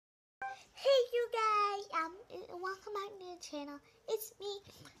Hey you guys, welcome back to the channel. It's me.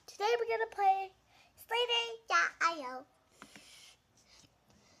 Today we're gonna play Slater.io.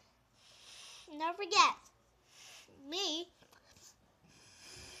 Don't forget, me.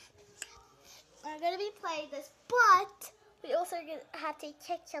 I'm gonna be playing this, but we also have to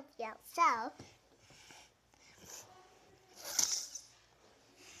check something out. So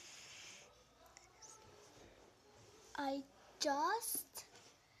I just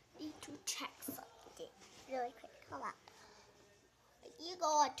need to check something really quick. Hold on. You go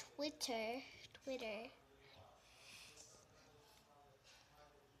on Twitter.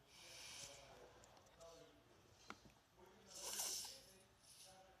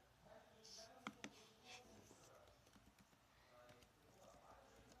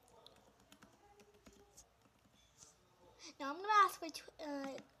 Now I'm gonna ask my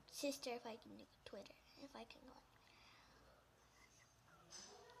sister if I can do Twitter. If I can go on.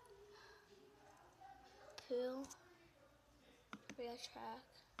 Pooh. Real track.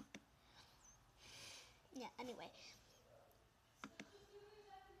 Yeah, anyway.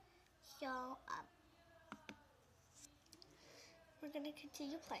 So, we're gonna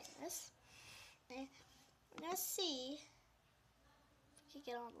continue playing this. And we're gonna see if we can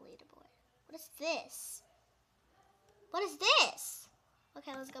get on the leaderboard. What is this? What is this?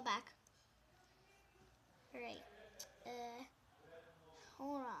 Okay, let's go back. Alright.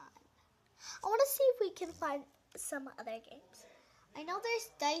 Hold on. I wanna see if we can find some other games. I know there's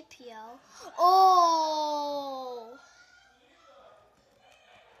Dipio. Oh!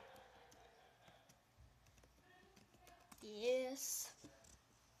 Yes.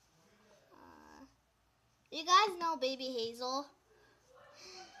 You guys know Baby Hazel?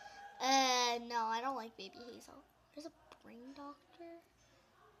 No, I don't like Baby Hazel. There's a brain doctor.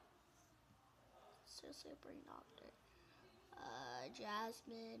 Seriously, a brain doctor.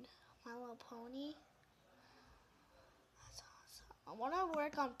 Jasmine, My Little Pony. That's awesome. I want to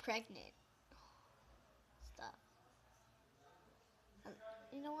work on pregnant stuff.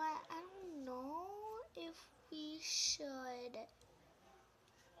 You know what? I don't know if we should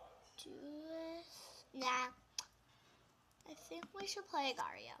do this. Nah. I think we should play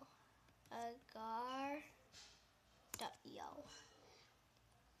Agario. Agar.io.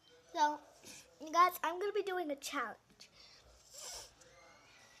 So, you guys, I'm going to be doing a challenge.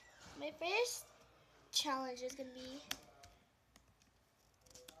 My first challenge is going to be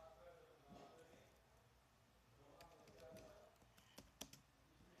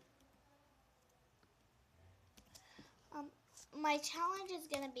my challenge is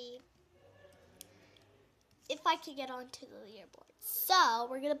going to be if I can get onto the leaderboard. So,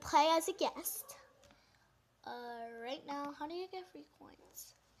 we're going to play as a guest. Right now, how do you get free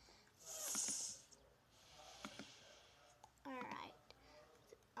coins?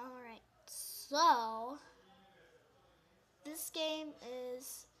 Alright. So, this game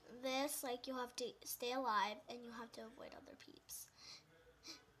is this, like you have to stay alive and you have to avoid other peeps.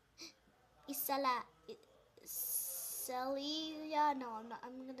 Celia, no, I'm not.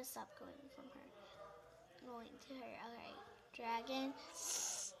 I'm gonna stop going from her. Going to her. Alright. Dragon.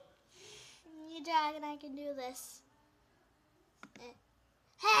 You dragon, I can do this. Hey!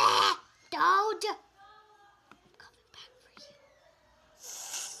 Don't! I'm coming back for you.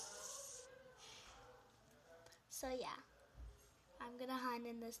 So yeah. I'm gonna hide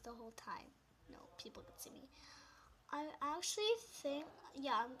in this the whole time. No, people can see me. I actually think,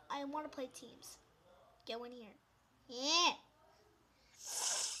 yeah, I want to play teams. Go in here. Yeah.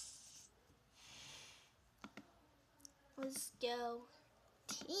 Let's go.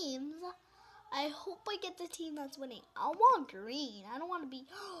 Teams. I hope I get the team that's winning. I want green. I don't want to be.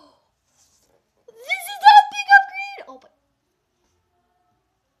 This is how big of green. Oh, but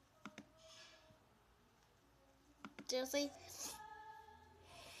seriously.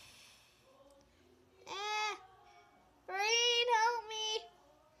 Green, help me.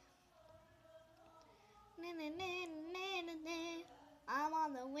 I'm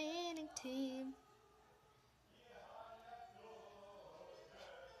on the winning team.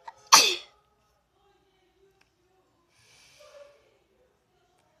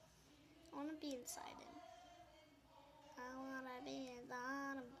 I want to be inside him. I want to be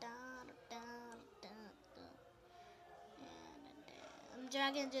inside him. I'm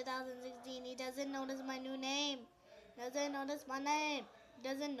Dragon 2016. He doesn't notice my new name. Doesn't notice my name.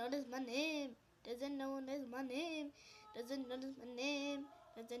 Doesn't notice my name. Doesn't notice my name. Doesn't notice my name.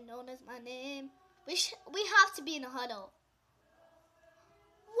 Doesn't notice my name. We have to be in a huddle.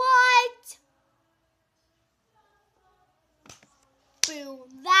 What?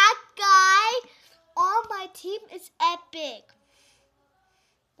 Boom. That guy on my team is epic.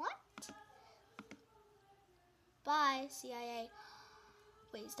 What? CIA.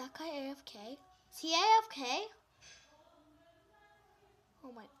 Wait, is that guy AFK? Is he AFK?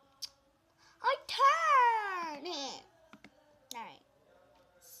 Oh my. I turn it. Alright.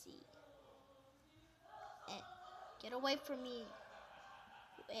 See. Get away from me,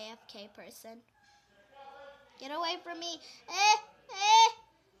 you AFK person. Get away from me.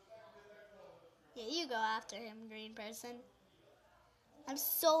 Yeah, you go after him, green person. I'm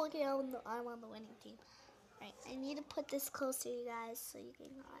so lucky I'm on the winning team. Alright, I need to put this close to you guys so you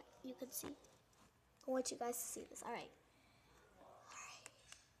can see. I want you guys to see this. Alright.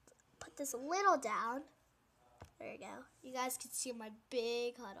 Put this a little down. There you go. You guys can see my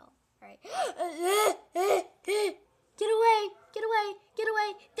big huddle. Alright. Get away! Get away! Get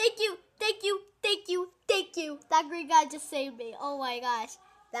away! Thank you! Thank you! Thank you! Thank you! That green guy just saved me. Oh my gosh.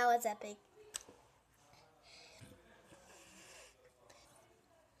 That was epic.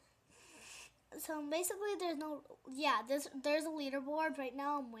 So basically there's a leaderboard. Right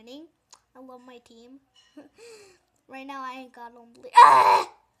now I'm winning. I love my team. Right now I ain't got no bleed.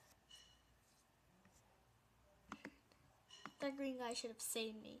 That green guy should have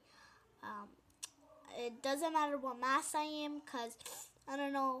saved me. It doesn't matter what mass I am, because I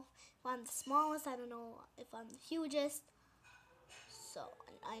don't know if I'm the smallest, I don't know if I'm the hugest, so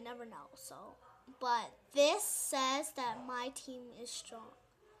I never know. So, but this says that my team is strong.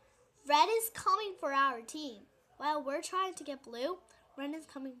 Red is coming for our team. While we're trying to get blue, red is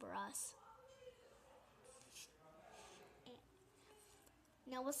coming for us.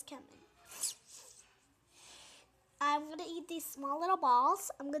 Now what's coming? I'm going to eat these small little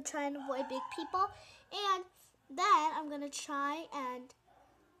balls. I'm going to try and avoid big people. And then I'm going to try and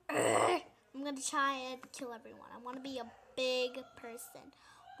kill everyone. I want to be a big person.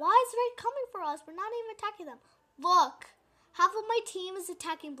 Why is red coming for us? We're not even attacking them. Look. Half of my team is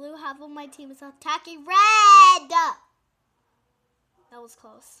attacking blue. Half of my team is attacking red. That was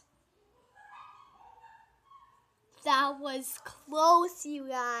close. That was close, you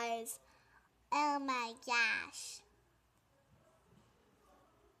guys. Oh my gosh.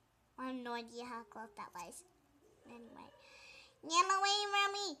 I have no idea how close that was. Anyway. Get away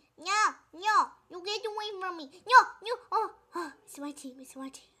from me. No. You get away from me. No. Oh, it's my team. I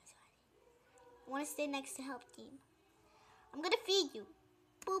want to stay next to help team. I'm going to feed you.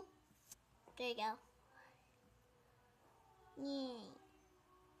 Boop. There you go. Yeah.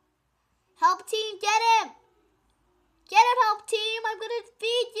 Help team, get him. Get him, help team. I'm going to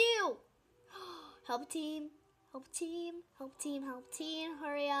feed you. Help team.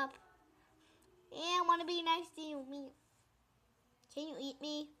 Hurry up. Yeah, I want to be next to you. Me. Can you eat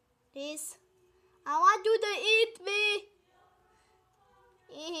me, please? I want you to eat me.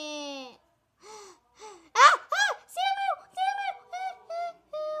 Yeah.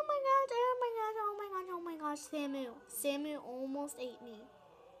 Samuel almost ate me.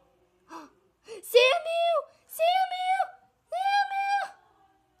 Samuel!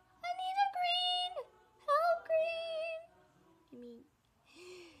 I need a green! Help, green!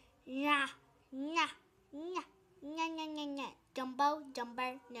 Yeah.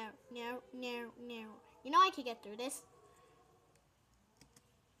 Jumper, no. You know I can get through this.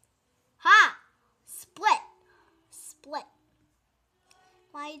 Ha! Split.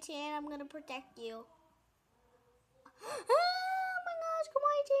 Quiet, Chan, I'm gonna protect you. Oh my gosh,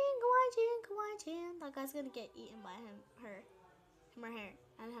 Kawaii Chan. That guy's gonna get eaten by him or her.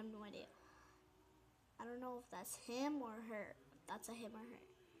 I have no idea. I don't know if that's him or her. If that's a him or her.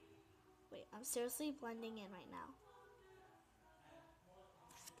 Wait, I'm seriously blending in right now.